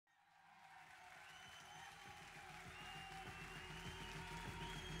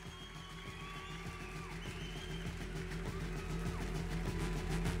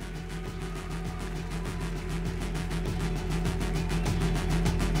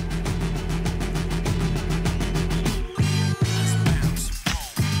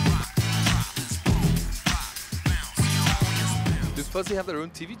Fuzzy have their own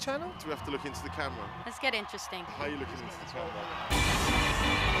TV channel? Do we have to look into the camera? Let's get interesting. How are you looking into the camera?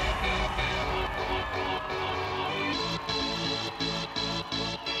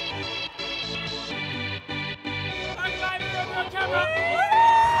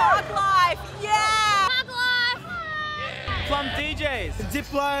 Parklife, yeah! Parklife! Plump DJs,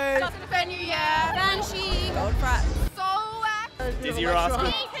 Diplo, Doesn't offend you, yeah. Banshee, Soulwax, Dizzee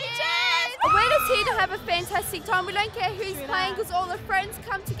Rascal. We're just here to have a fantastic time. We don't care who's playing because all the friends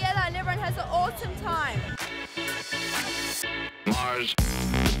come together and everyone has an awesome time. Mars.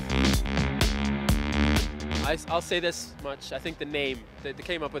 I'll say this much. I think the name, they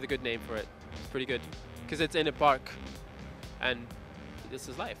came up with a good name for it. It's pretty good. Because it's in a park. And this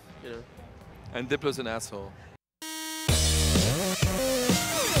is life, you know. And Diplo's an asshole.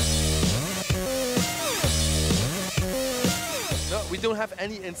 No, we don't have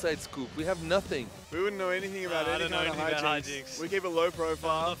any inside scoop. We have nothing. We wouldn't know anything about I don't know anything about hijinks. hijinks. We keep a low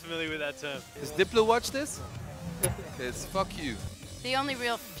profile. I'm not familiar with that term. Does Diplo watch this? It's fuck you. The only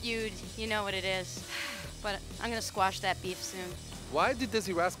real feud, you know what it is. But I'm gonna squash that beef soon. Why did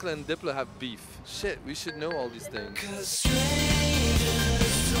Dizzee Rascal and Diplo have beef? Shit, we should know all these things.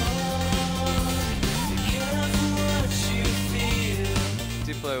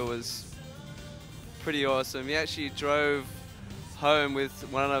 Diplo was pretty awesome. He actually drove home with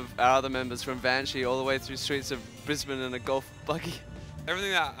one of our other members from Banshee all the way through streets of Brisbane in a golf buggy. Everything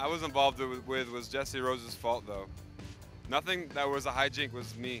that I was involved with was Jesse Rose's fault, though. Nothing that was a hijink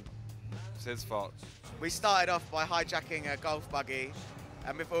was me. It's his fault. We started off by hijacking a golf buggy,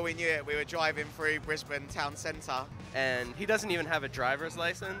 and before we knew it, we were driving through Brisbane town centre. And he doesn't even have a driver's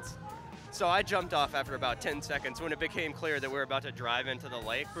license. So I jumped off after about 10 seconds when it became clear that we were about to drive into the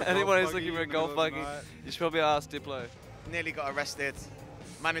lake. Anyone who's looking for a golf buggy, you should probably ask Diplo. Nearly got arrested,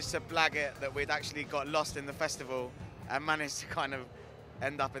 managed to blag it that we'd actually got lost in the festival and managed to kind of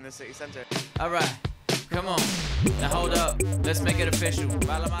end up in the city centre. All right, come on, now hold up, let's make it official.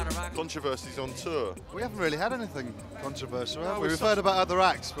 Controversies on tour. We haven't really had anything controversial, have No, we? we We've heard about other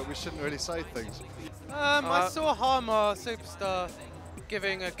acts, but we shouldn't really say things. I saw Harmar Superstar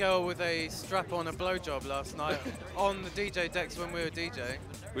giving a girl with a strap on a blowjob last night on the DJ decks when we were DJing.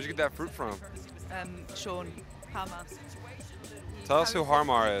 Where'd you get that fruit from? Sean Harmar. Tell us who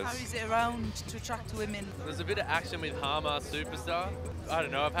Harmar is. How is it around to attract women? There's a bit of action with Harmar Superstar. I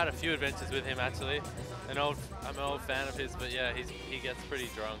don't know, I've had a few adventures with him actually. I'm an old fan of his, but yeah, he gets pretty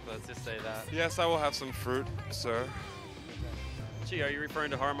drunk, let's just say that. Yes, I will have some fruit, sir. Gee, are you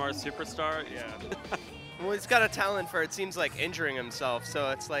referring to Harmar Superstar? Yeah. Well, he's got a talent for, it seems like, injuring himself,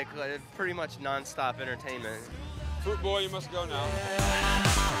 so it's like pretty much non-stop entertainment. Fruit boy, you must go now.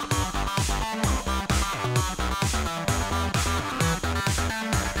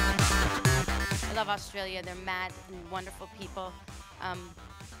 I love Australia. They're mad and wonderful people. And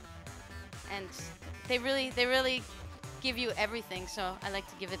they really give you everything, so I like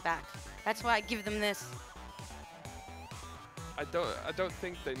to give it back. That's why I give them this. I don't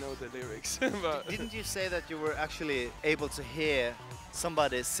think they know the lyrics. But didn't you say that you were actually able to hear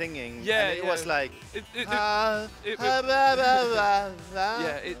somebody singing? Yeah, and it was like. It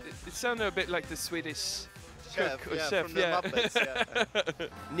sounded a bit like the Swedish chef, cook or yeah, chef. From the Muppets, yeah.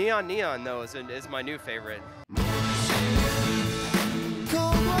 Neon Neon, though, is my new favorite.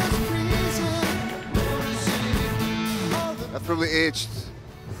 I've probably aged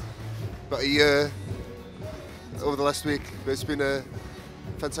about a year over the last week, but it's been a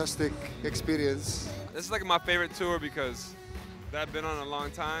fantastic experience. This is like my favorite tour because I've been on a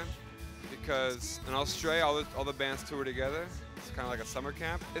long time. Because in Australia, all the bands tour together. It's kind of like a summer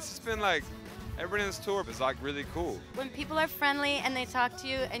camp. It's just been like, everybody in this tour is like really cool. When people are friendly and they talk to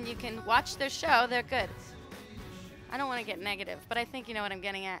you and you can watch their show, they're good. I don't want to get negative, but I think you know what I'm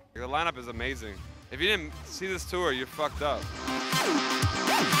getting at. The lineup is amazing. If you didn't see this tour, you're fucked up.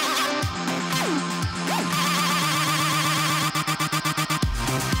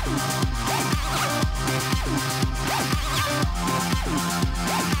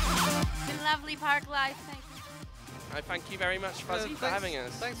 Been lovely, Parklife. Thank you. I thank you very much, Fuzzy, for having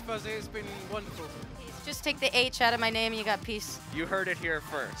us. Thanks, Fuzzy. It's been wonderful. Just take the H out of my name and you got peace. You heard it here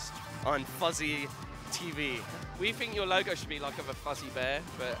first on Fuzzy TV. we think your logo should be like of a fuzzy bear,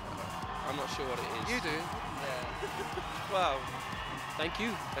 but I'm not sure what it is. You do. Yeah. Well, thank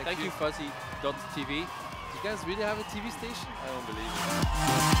you. Thank you, Fuzzy.tv. Do you guys really have a TV station? I don't believe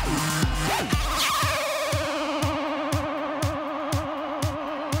it.